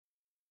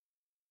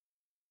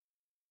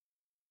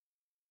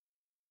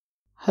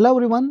Hello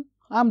everyone,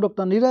 I am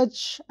Dr.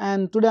 Neeraj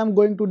and today I am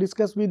going to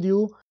discuss with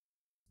you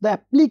the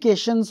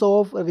applications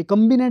of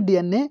recombinant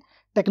DNA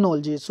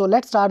technology. So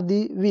let's start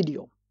the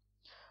video.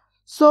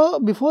 So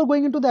before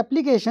going into the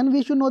application,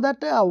 we should know that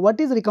what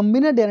is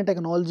recombinant DNA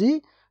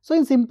technology. So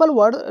in simple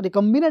word,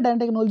 recombinant DNA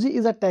technology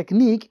is a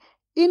technique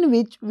in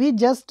which we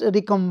just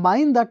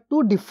recombine the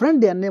two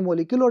different DNA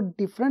molecule or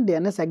different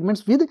DNA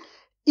segments with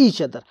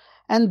each other,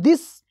 and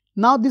this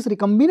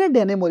recombinant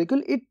DNA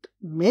molecule, it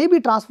may be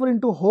transferred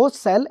into host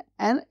cell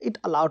and it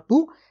allowed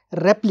to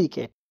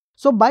replicate.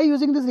 So by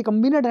using this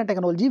recombinant DNA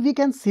technology, we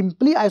can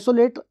simply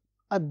isolate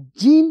a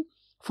gene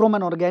from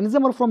an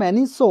organism or from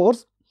any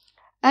source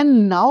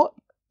and now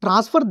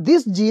transfer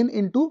this gene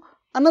into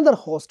another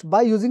host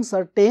by using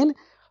certain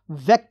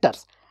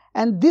vectors,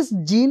 and this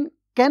gene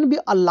can be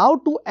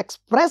allowed to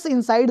express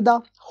inside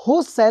the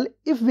host cell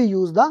if we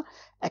use the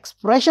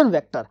expression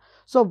vector.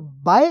 So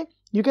by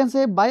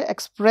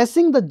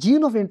expressing the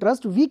gene of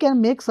interest, we can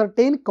make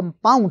certain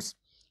compounds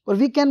or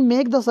we can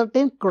make the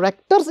certain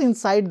characters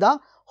inside the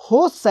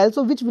host cell,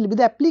 so which will be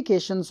the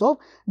applications of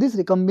this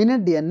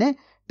recombinant DNA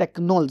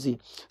technology.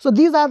 So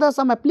these are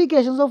some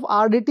applications of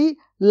RDT,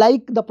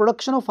 like the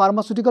production of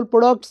pharmaceutical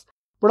products,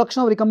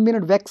 production of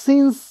recombinant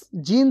vaccines,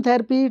 gene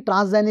therapy,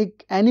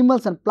 transgenic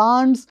animals and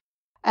plants,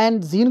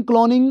 and gene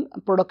cloning,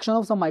 production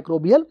of some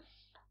microbial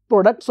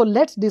products. So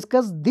let's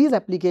discuss these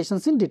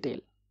applications in detail.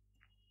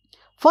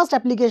 First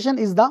application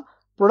is the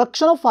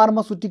production of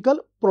pharmaceutical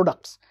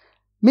products.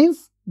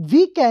 Means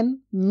we can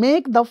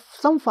make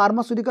some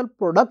pharmaceutical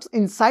products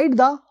inside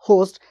the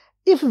host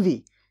if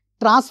we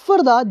transfer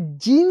the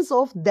genes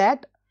of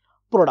that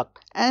product,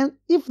 and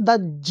if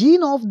the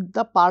gene of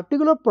the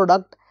particular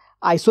product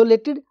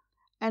isolated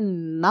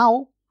and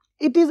now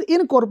it is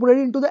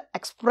incorporated into the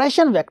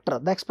expression vector.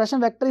 The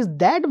expression vector is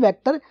that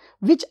vector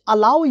which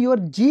allow your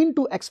gene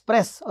to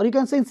express, or you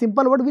can say in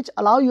simple word, which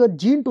allow your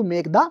gene to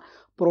make the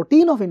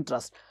protein of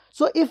interest.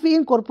 So if we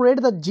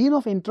incorporate the gene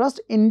of interest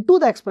into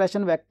the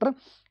expression vector,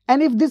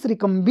 and if this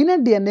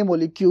recombinant DNA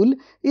molecule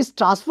is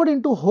transferred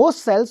into host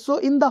cell, so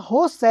in the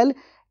host cell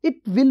it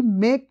will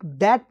make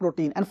that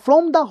protein, and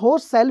from the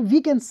host cell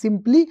we can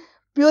simply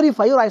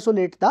purify or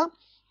isolate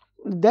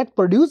that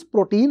produced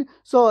protein.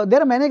 So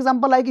there are many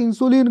examples like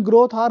insulin,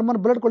 growth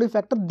hormone, blood clotting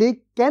factor. They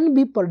can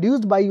be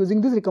produced by using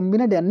this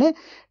recombinant DNA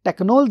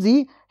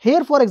technology.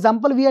 Here for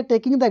example, we are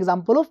taking the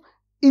example of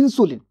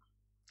insulin.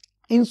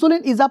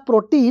 Insulin is a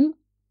protein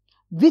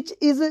which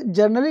is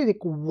generally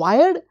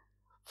required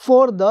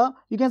for the,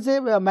 you can say,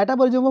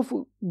 metabolism of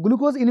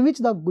glucose, in which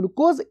the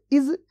glucose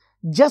is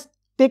just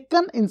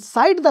taken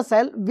inside the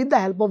cell with the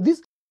help of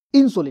this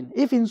insulin.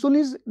 If insulin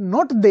is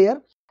not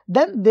there,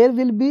 then there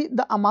will be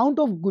the amount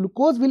of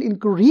glucose will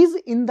increase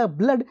in the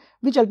blood,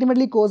 which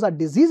ultimately cause a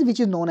disease which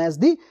is known as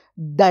the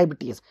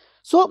diabetes.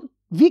 So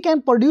we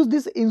can produce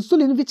this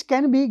insulin which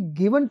can be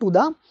given to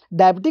the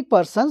diabetic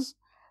persons.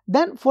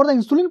 Then for the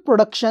insulin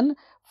production,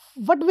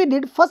 what we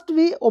did, first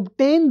we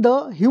obtain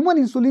the human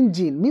insulin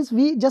gene, means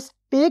we just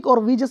take or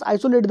we just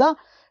isolate the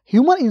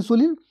human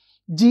insulin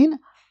gene.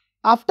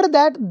 After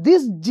that,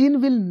 this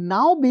gene will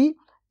now be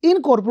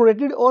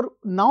incorporated or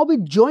now be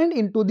joined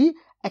into the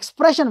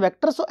expression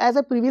vector. So as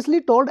I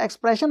previously told,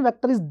 expression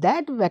vector is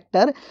that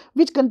vector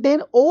which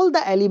contain all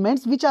the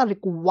elements which are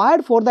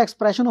required for the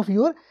expression of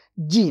your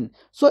gene.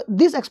 So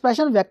this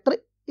expression vector,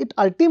 it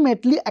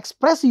ultimately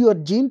express your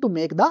gene to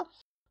make the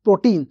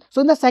protein.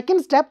 So in the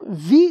second step,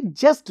 we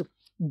just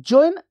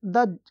join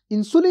the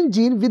insulin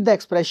gene with the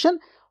expression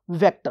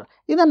vector.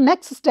 In the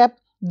next step,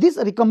 this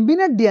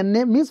recombinant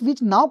DNA, means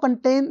which now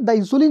contain the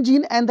insulin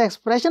gene and the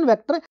expression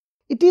vector,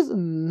 it is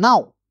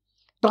now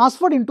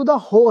transferred into the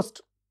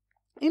host.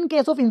 In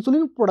case of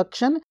insulin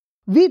production,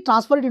 we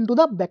transfer it into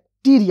the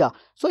bacteria.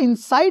 So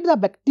inside the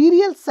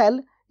bacterial cell,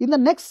 in the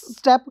next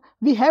step,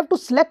 we have to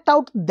select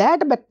out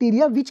that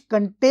bacteria which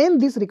contain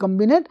this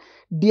recombinant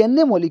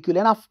DNA molecule.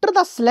 And after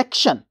the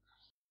selection,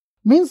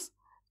 means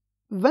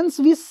once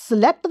we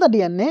select the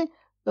DNA,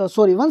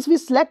 once we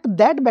select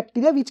that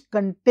bacteria which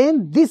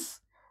contain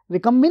this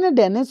recombinant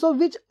DNA, so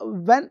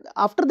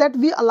after that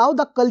we allow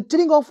the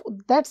culturing of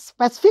that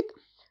specific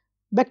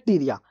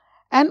bacteria,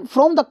 and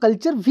from the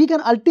culture we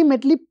can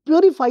ultimately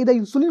purify the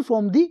insulin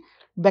from the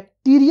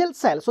bacterial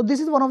cell. So this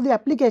is one of the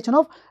application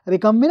of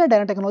recombinant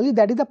DNA technology,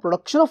 that is the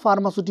production of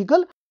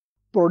pharmaceutical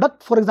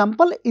product, for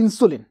example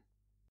insulin.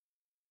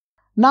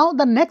 Now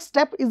the next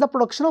step is the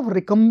production of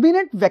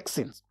recombinant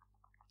vaccines.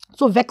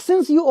 So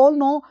vaccines, you all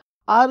know,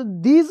 are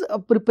these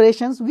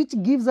preparations which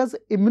gives us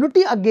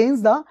immunity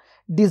against the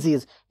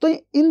disease. So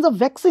in the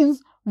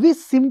vaccines, we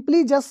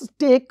simply just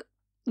take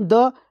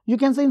the, you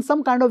can say in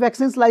some kind of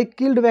vaccines like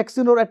killed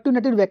vaccine or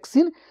attenuated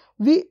vaccine,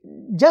 we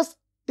just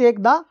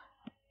take the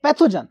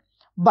pathogen.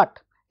 But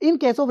in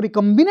case of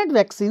recombinant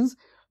vaccines,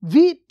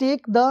 we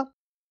take the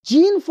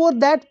gene for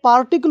that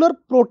particular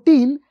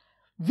protein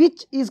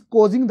which is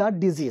causing the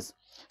disease.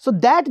 So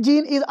that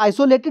gene is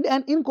isolated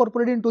and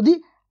incorporated into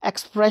the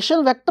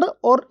expression vector,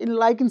 or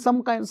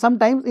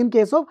sometimes in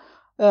case of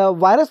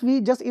virus,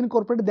 we just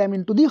incorporate them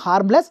into the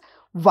harmless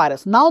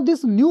virus. Now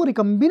this new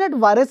recombinant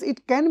virus,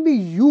 it can be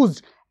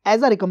used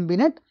as a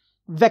recombinant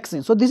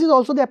vaccine. So this is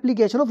also the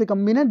application of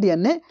recombinant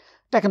DNA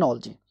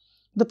technology.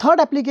 The third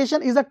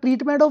application is the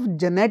treatment of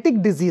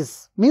genetic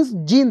disease, means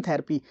gene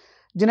therapy.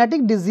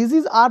 Genetic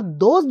diseases are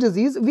those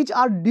diseases which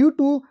are due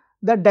to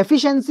the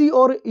deficiency,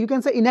 or you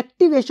can say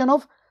inactivation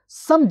of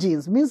some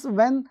genes, means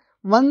when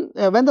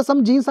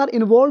some genes are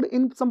involved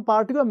in some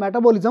particular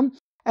metabolism,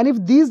 and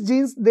if these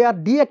genes they are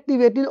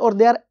deactivated or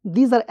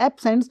these are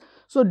absent,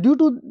 so due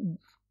to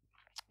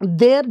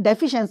their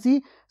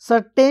deficiency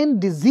certain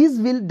disease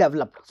will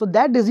develop. So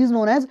that disease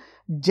known as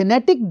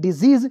genetic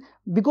disease,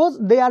 because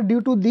they are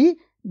due to the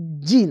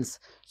genes.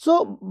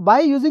 So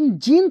by using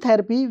gene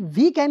therapy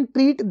we can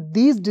treat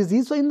these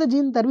diseases. So in the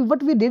gene therapy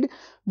what we did,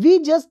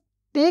 we just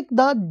take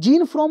the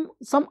gene from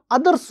some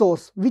other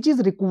source which is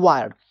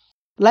required.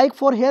 Like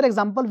for here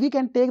example, we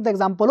can take the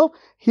example of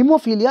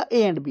hemophilia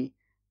A and B.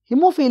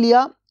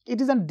 Hemophilia,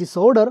 it is a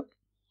disorder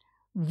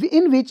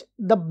in which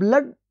the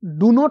blood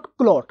do not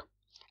clot,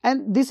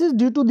 and this is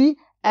due to the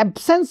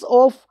absence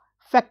of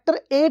factor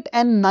 8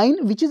 and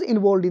 9 which is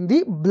involved in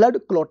the blood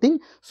clotting.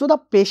 So the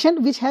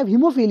patient which have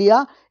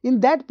hemophilia, in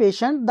that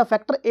patient the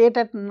factor 8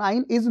 and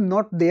 9 is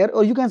not there,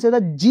 or you can say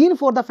the gene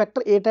for the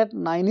factor 8 and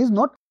 9 is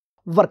not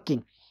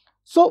working.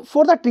 So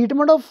for the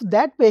treatment of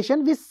that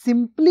patient, we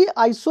simply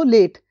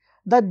isolate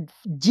the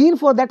gene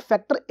for that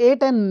factor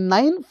 8 and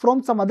 9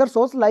 from some other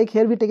source. Like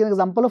here we take an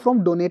example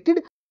from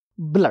donated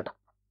blood.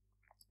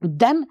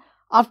 Then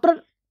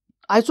after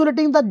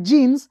isolating the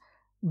genes,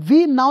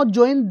 we now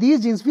join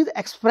these genes with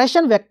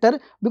expression vector,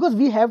 because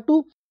we have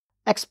to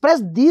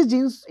express these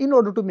genes in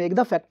order to make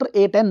the factor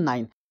 8 and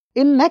 9.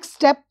 In next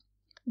step,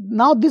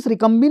 now this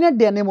recombinant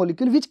DNA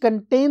molecule which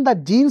contain the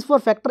genes for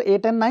factor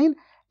 8 and 9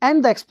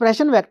 and the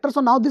expression vector,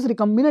 so now this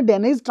recombinant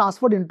DNA is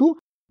transferred into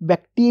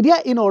bacteria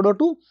in order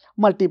to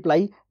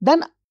multiply.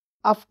 Then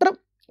after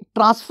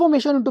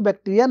transformation into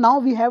bacteria, now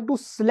we have to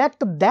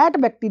select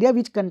that bacteria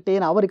which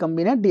contain our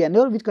recombinant DNA,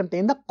 or which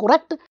contain the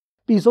correct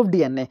piece of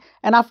DNA,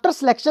 and after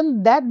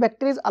selection that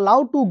bacteria is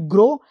allowed to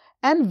grow,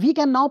 and we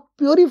can now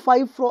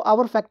purify for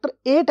our factor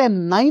 8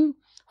 and 9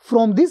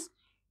 from this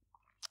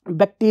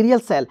bacterial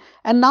cell,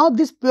 and now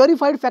this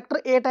purified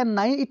factor 8 and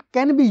 9 it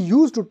can be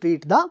used to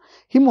treat the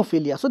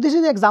hemophilia. So this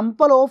is the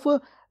example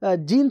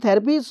of gene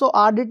therapy. So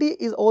RDT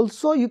is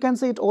also, you can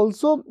say it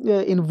also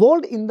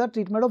involved in the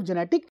treatment of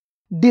genetic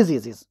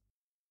diseases.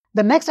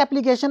 The next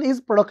application is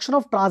production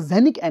of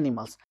transgenic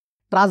animals.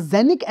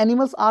 Transgenic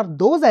animals are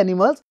those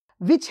animals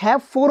which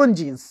have foreign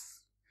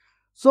genes.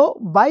 So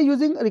by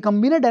using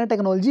recombinant DNA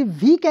technology,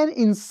 we can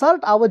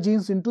insert our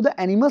genes into the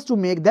animals to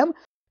make them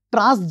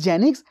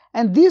transgenics,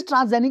 and these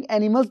transgenic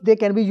animals they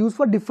can be used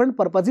for different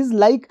purposes,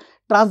 like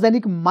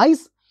transgenic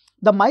mice,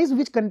 the mice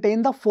which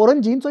contain the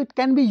foreign gene, so it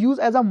can be used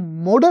as a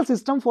model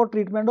system for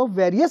treatment of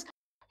various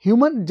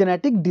human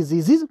genetic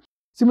diseases.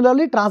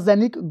 Similarly,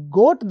 transgenic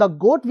goat, the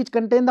goat which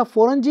contain the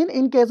foreign gene.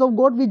 In case of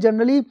goat, we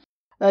generally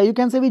you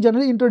can say we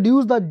generally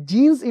introduce the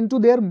genes into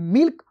their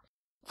milk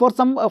for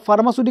some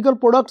pharmaceutical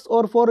products,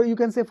 or for, you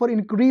can say, for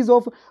increase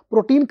of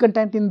protein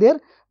content in their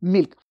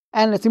milk.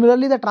 And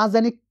similarly the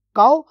transgenic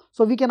cow,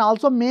 so we can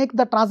also make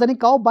the transgenic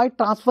cow by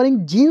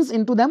transferring genes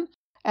into them.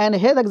 And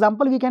here the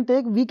example we can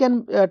take, we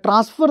can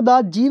transfer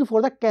the gene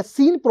for the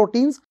casein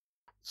proteins.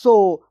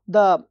 So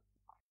the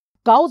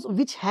cows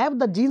which have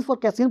the genes for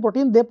casein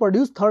protein, they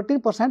produce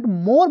 13%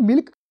 more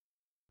milk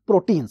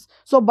proteins.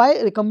 So by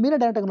recombinant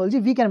DNA technology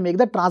we can make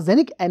the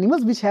transgenic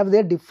animals which have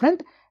their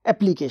different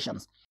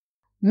applications.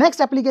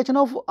 Next application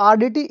of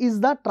RDT is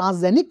the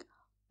transgenic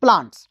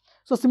plants.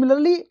 So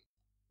similarly,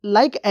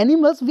 like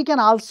animals, we can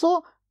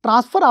also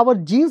transfer our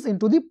genes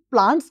into the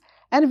plants,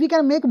 and we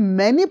can make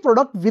many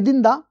products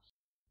within the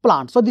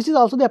plant. So this is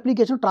also the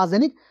application of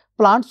transgenic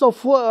plants. So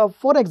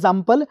for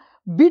example,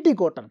 BT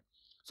cotton.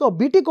 So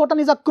BT cotton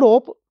is a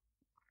crop.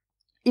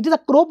 It is a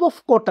crop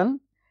of cotton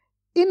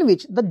in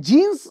which the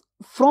genes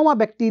from a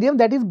bacterium,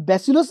 that is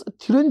Bacillus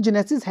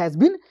thuringiensis, has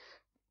been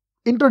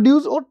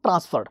introduced or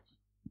transferred.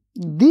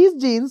 These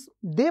genes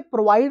they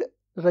provide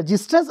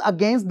resistance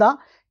against the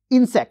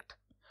insect.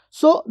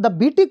 So the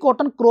BT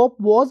cotton crop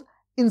was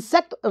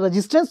insect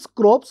resistance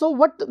crop. So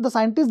what the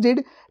scientists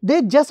did,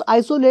 they just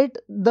isolate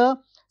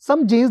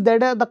some genes,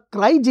 that are the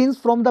cry genes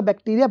from the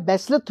bacteria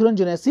Bacillus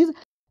thuringiensis,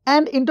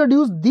 and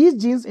introduce these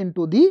genes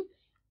into the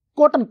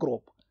cotton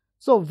crop.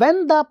 So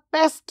when the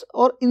pest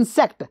or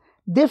insect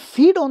they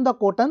feed on the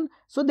cotton,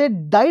 so they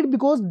died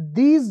because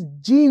these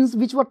genes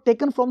which were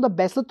taken from the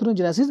Bacillus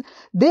thuringiensis,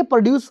 they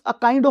produce a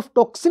kind of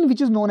toxin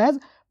which is known as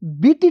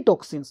BT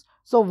toxins.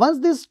 So once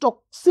this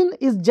toxin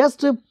is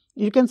just,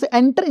 you can say,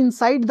 enter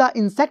inside the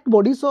insect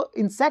body, so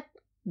insect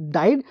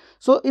died.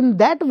 So in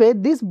that way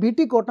this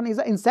BT cotton is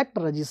an insect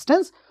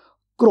resistance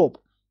crop.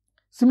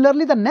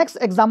 Similarly, the next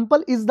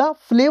example is the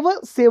flavor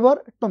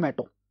saver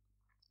tomato.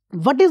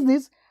 What is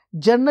this?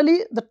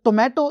 Generally the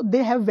tomato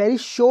they have very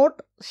short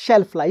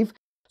shelf life.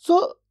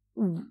 So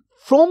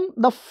from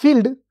the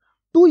field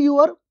to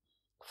your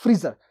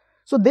freezer,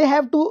 so they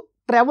have to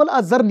travel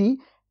a journey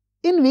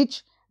in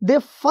which they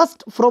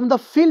first from the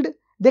field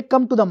they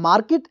come to the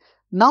market.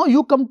 Now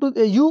you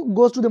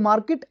goes to the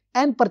market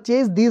and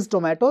purchase these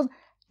tomatoes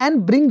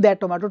and bring that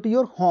tomato to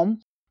your home.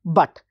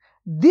 But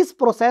this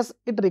process,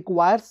 it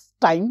requires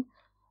time,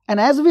 and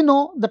as we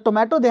know, the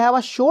tomato, they have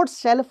a short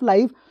shelf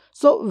life.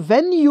 So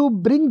when you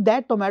bring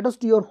that tomatoes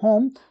to your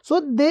home,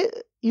 so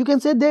you can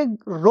say they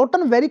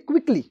rotten very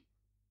quickly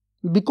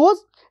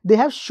because they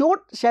have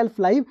short shelf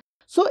life.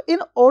 So in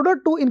order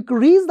to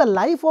increase the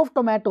life of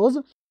tomatoes,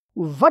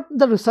 what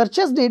the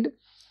researchers did,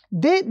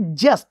 they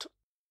just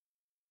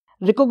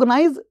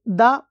recognize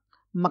the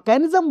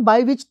mechanism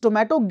by which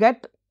tomato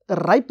get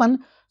ripen.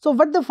 So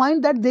what they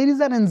find, that there is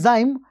an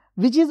enzyme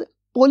which is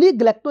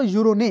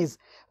polygalactouronase,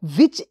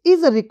 which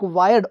is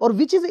required or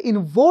which is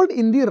involved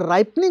in the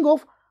ripening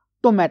of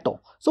tomato.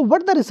 So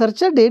what the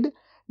researcher did,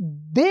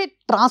 they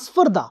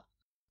transfer the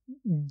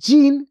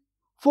gene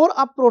for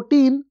a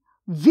protein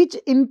which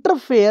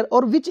interfere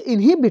or which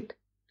inhibit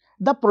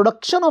the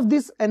production of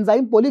this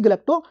enzyme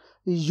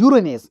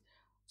polygalactouronase.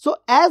 So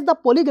as the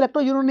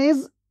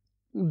polygalactouronase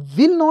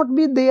will not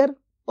be there,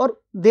 or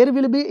there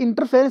will be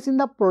interference in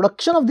the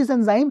production of this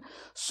enzyme,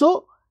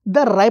 so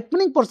the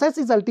ripening process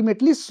is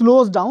ultimately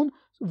slows down,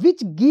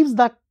 which gives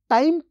the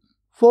time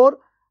for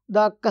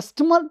the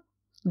customer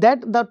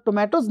that the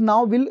tomatoes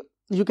now will,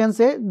 you can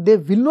say, they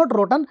will not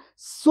rotten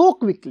so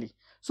quickly.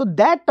 So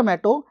that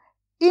tomato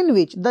in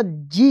which the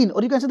gene,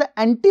 or you can say the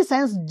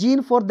antisense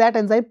gene for that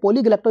enzyme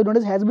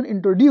polygalactouronase has been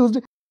introduced,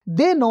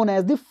 they known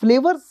as the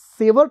flavor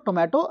saver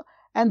tomato,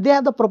 and they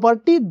have the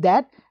property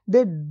that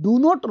they do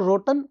not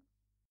rotten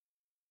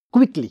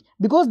quickly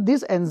because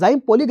this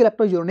enzyme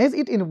polygalactouronase,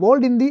 it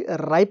involved in the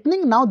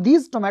ripening. Now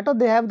these tomatoes,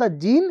 they have the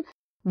gene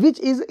which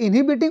is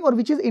inhibiting or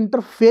which is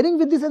interfering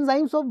with this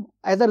enzyme. So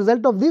as a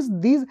result of this,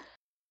 these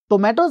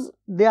tomatoes,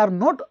 they are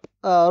not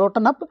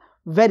rotten up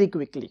very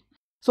quickly.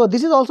 So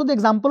this is also the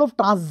example of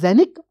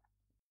transgenic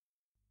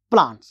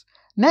plants.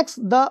 Next,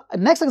 the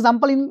next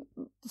example in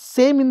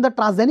the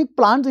transgenic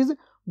plants is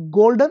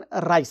golden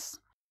rice.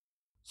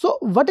 So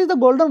what is the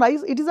golden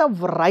rice? It is a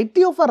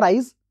variety of a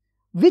rice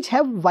which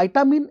have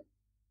vitamin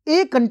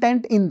A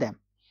content in them.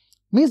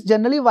 Means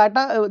generally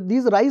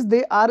these rice,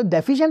 they are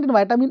deficient in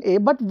vitamin A,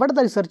 but what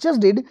the researchers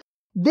did,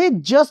 they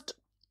just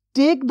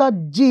take the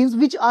genes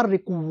which are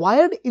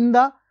required in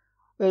the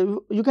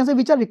you can say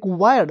which are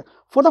required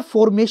for the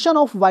formation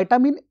of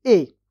vitamin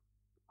A.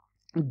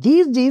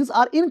 These genes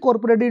are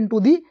incorporated into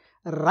the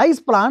rice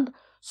plant.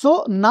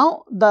 So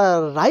now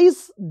the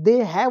rice, they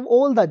have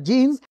all the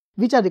genes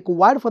which are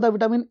required for the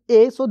vitamin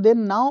A. So they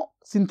now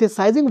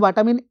synthesizing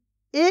vitamin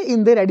A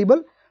in their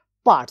edible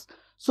parts.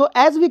 So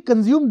as we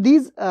consume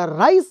these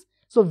rice,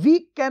 so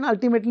we can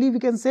ultimately, we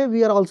can say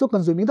we are also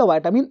consuming the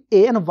vitamin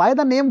A. And why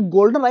the name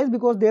golden rice?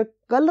 Because their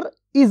color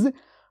is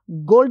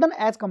golden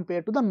as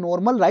compared to the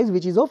normal rice,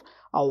 which is of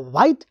a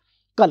white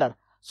color.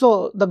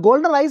 So the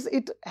golden rice,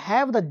 it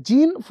have the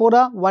gene for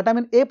a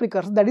vitamin A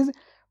precursor, that is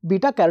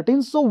beta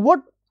carotene. So what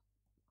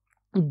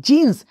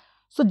genes?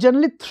 So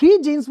generally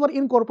 3 genes were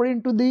incorporated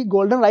into the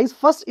golden rice.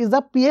 First is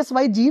the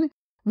PSY gene,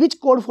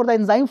 which code for the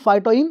enzyme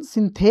phytoin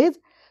synthase.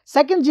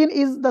 Second gene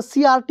is the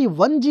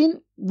CRT1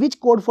 gene, which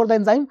code for the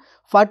enzyme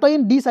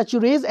phytoin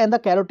desaturase and the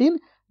carotene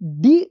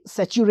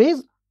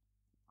desaturase.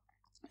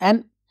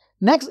 And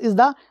next is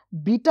the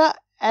beta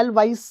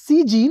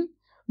LYC gene,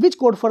 which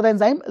code for the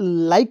enzyme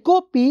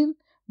lycopene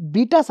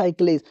beta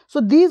cyclase. So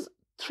these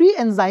 3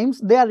 enzymes,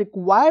 they are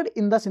required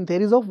in the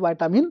synthesis of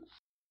vitamin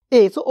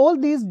A. So all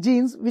these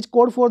genes which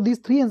code for these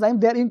 3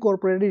 enzymes, they are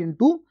incorporated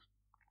into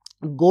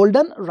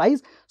golden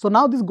rice. So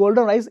now this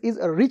golden rice is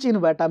rich in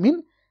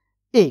vitamin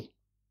A.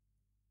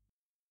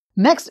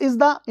 Next is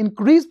the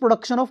increased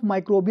production of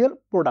microbial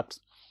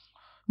products.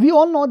 We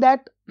all know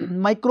that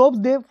microbes,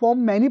 they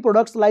form many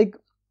products, like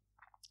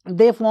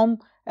they form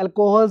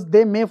alcohols,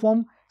 they may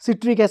form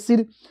citric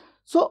acid.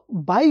 So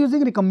by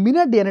using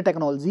recombinant DNA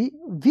technology,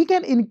 we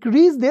can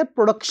increase their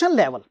production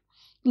level.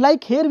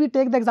 Like here we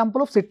take the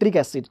example of citric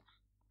acid.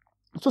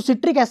 So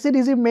citric acid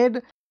is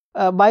made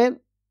by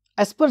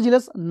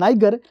Aspergillus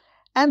niger,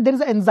 and there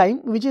is an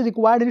enzyme which is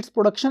required in its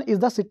production is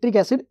the citric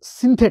acid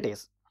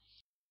synthetase.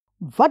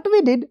 What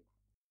we did,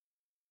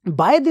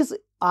 by this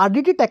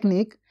RDT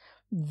technique,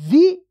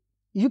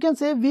 you can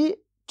say we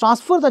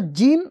transfer the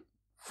gene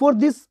for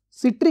this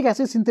citric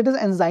acid synthetase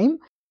enzyme,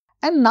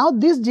 and now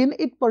this gene,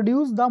 it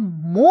produces the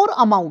more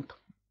amount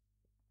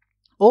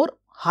or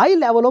high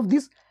level of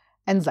this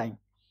enzyme.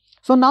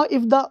 So now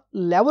if the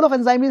level of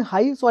enzyme is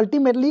high, so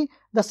ultimately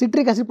the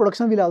citric acid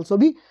production will also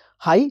be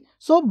high.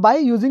 So by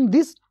using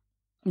this,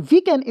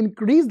 we can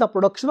increase the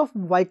production of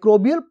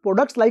microbial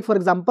products. Like for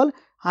example,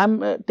 I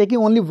am taking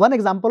only one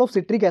example of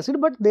citric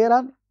acid, but there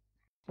are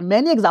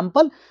many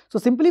examples. So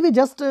simply we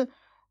just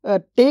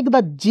take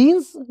the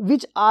genes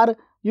which are,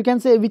 you can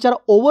say, which are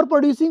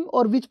overproducing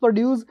or which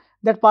produce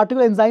that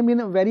particular enzyme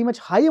in a very much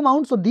high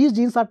amount. So these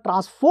genes are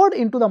transferred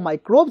into the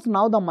microbes.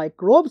 Now the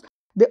microbes,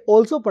 they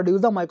also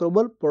produce the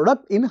microbial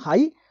product in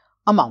high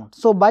amount.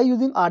 So by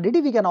using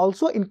RDT, we can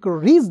also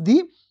increase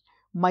the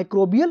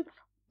microbial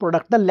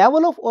product, the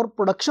level of or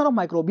production of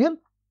microbial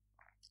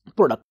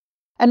product.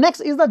 And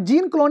next is the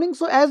gene cloning.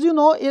 So as you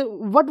know,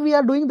 what we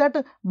are doing,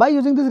 that by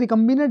using this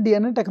recombinant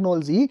DNA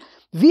technology,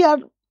 we are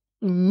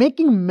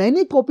making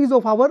many copies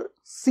of our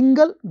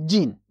single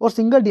gene or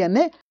single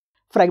DNA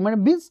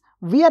fragment. Means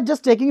we are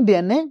just taking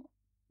DNA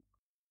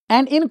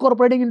and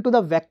incorporating into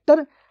the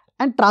vector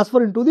and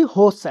transfer into the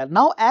host cell.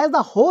 Now as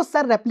the host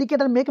cell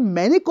replicate and make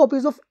many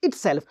copies of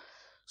itself,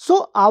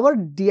 so our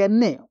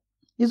DNA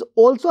is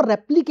also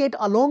replicate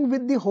along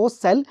with the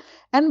host cell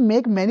and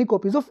make many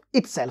copies of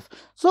itself.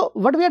 So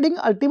what we are doing,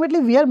 ultimately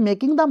we are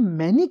making the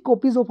many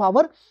copies of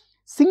our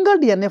single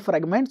DNA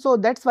fragment. So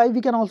that's why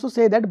we can also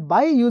say that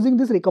by using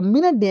this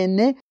recombinant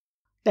DNA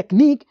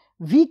technique,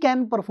 we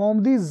can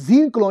perform the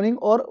gene cloning,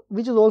 or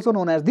which is also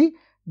known as the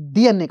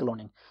DNA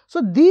cloning.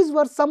 So these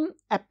were some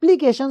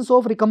applications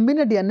of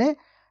recombinant DNA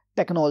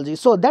technology.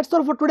 So that's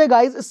all for today,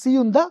 guys. See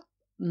you in the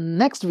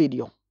next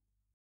video.